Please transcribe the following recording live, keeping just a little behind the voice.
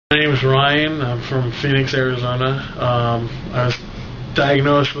My name is Ryan. I'm from Phoenix, Arizona. I was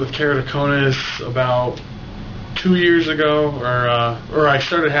diagnosed with keratoconus about 2 years ago, or I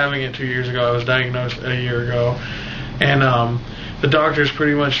started having it 2 years ago. I was diagnosed a year ago, and the doctors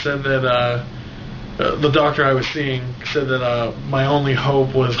pretty much said that the doctor I was seeing said that my only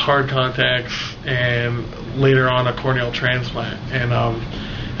hope was hard contacts and later on a corneal transplant. And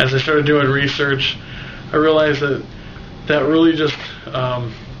as I started doing research, I realized that really just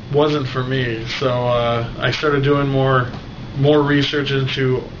wasn't for me. So I started doing more research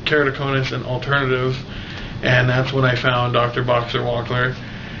into keratoconus and alternatives, and that's when I found Dr. Wachler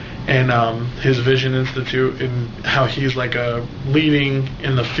and his Vision Institute, and how he's like a leading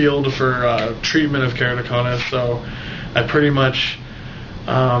in the field for treatment of keratoconus. So I pretty much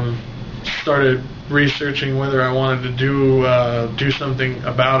started researching whether I wanted to do something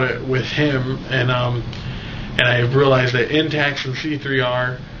about it with him, and I realized that Intacs and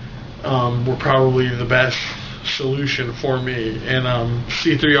C3-R were probably the best solution for me. And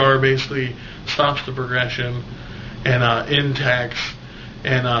C3-R basically stops the progression, and Intacs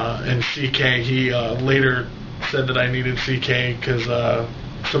and CK, he later said that I needed CK because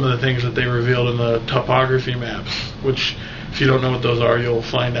some of the things that they revealed in the topography maps, which if you don't know what those are, you'll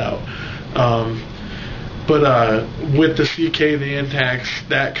find out. But with the CK, the Intacs,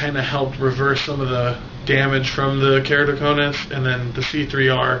 that kind of helped reverse some of the damage from the keratoconus. And then the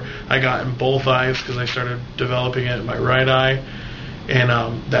C3-R I got in both eyes because I started developing it in my right eye, and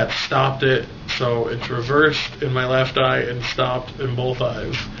that stopped it. So it's reversed in my left eye and stopped in both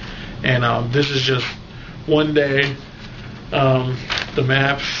eyes. And this is just one day. The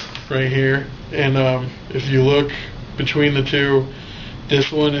maps right here, and if you look between the two,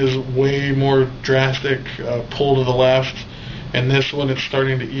 this one is way more drastic, pull to the left, and this one it's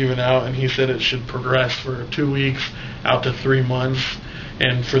starting to even out, and he said it should progress for 2 weeks out to 3 months,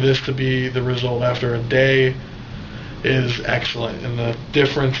 and for this to be the result after a day is excellent. And the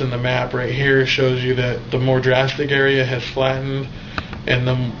difference in the map right here shows you that the more drastic area has flattened, and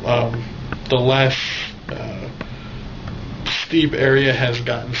the less steep area has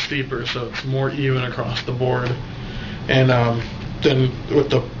gotten steeper, so it's more even across the board. And then with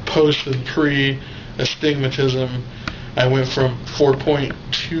the post and pre astigmatism, I went from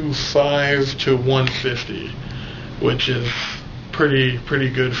 4.25 to 150, which is pretty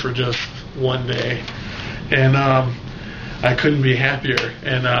good for just one day. And I couldn't be happier.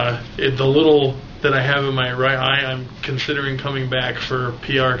 And the little that I have in my right eye, I'm considering coming back for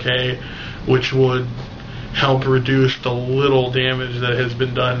PRK, which would help reduce the little damage that has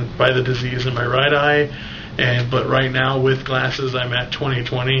been done by the disease in my right eye. But right now with glasses, I'm at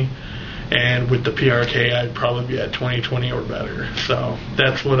 20/20, and with the PRK, I'd probably be at 20/20 or better. So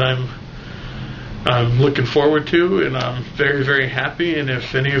that's what I'm looking forward to, and I'm very, very happy. And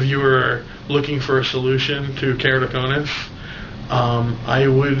if any of you are looking for a solution to keratoconus, I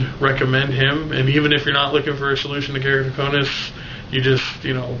would recommend him. And even if you're not looking for a solution to keratoconus, you just,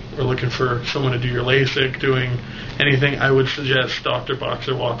 are looking for someone to do your LASIK, doing anything, I would suggest Dr.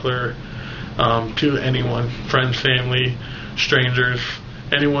 Wachler to anyone, friends, family, strangers,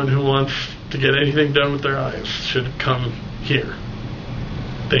 anyone who wants to get anything done with their eyes should come here.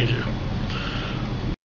 Thank you.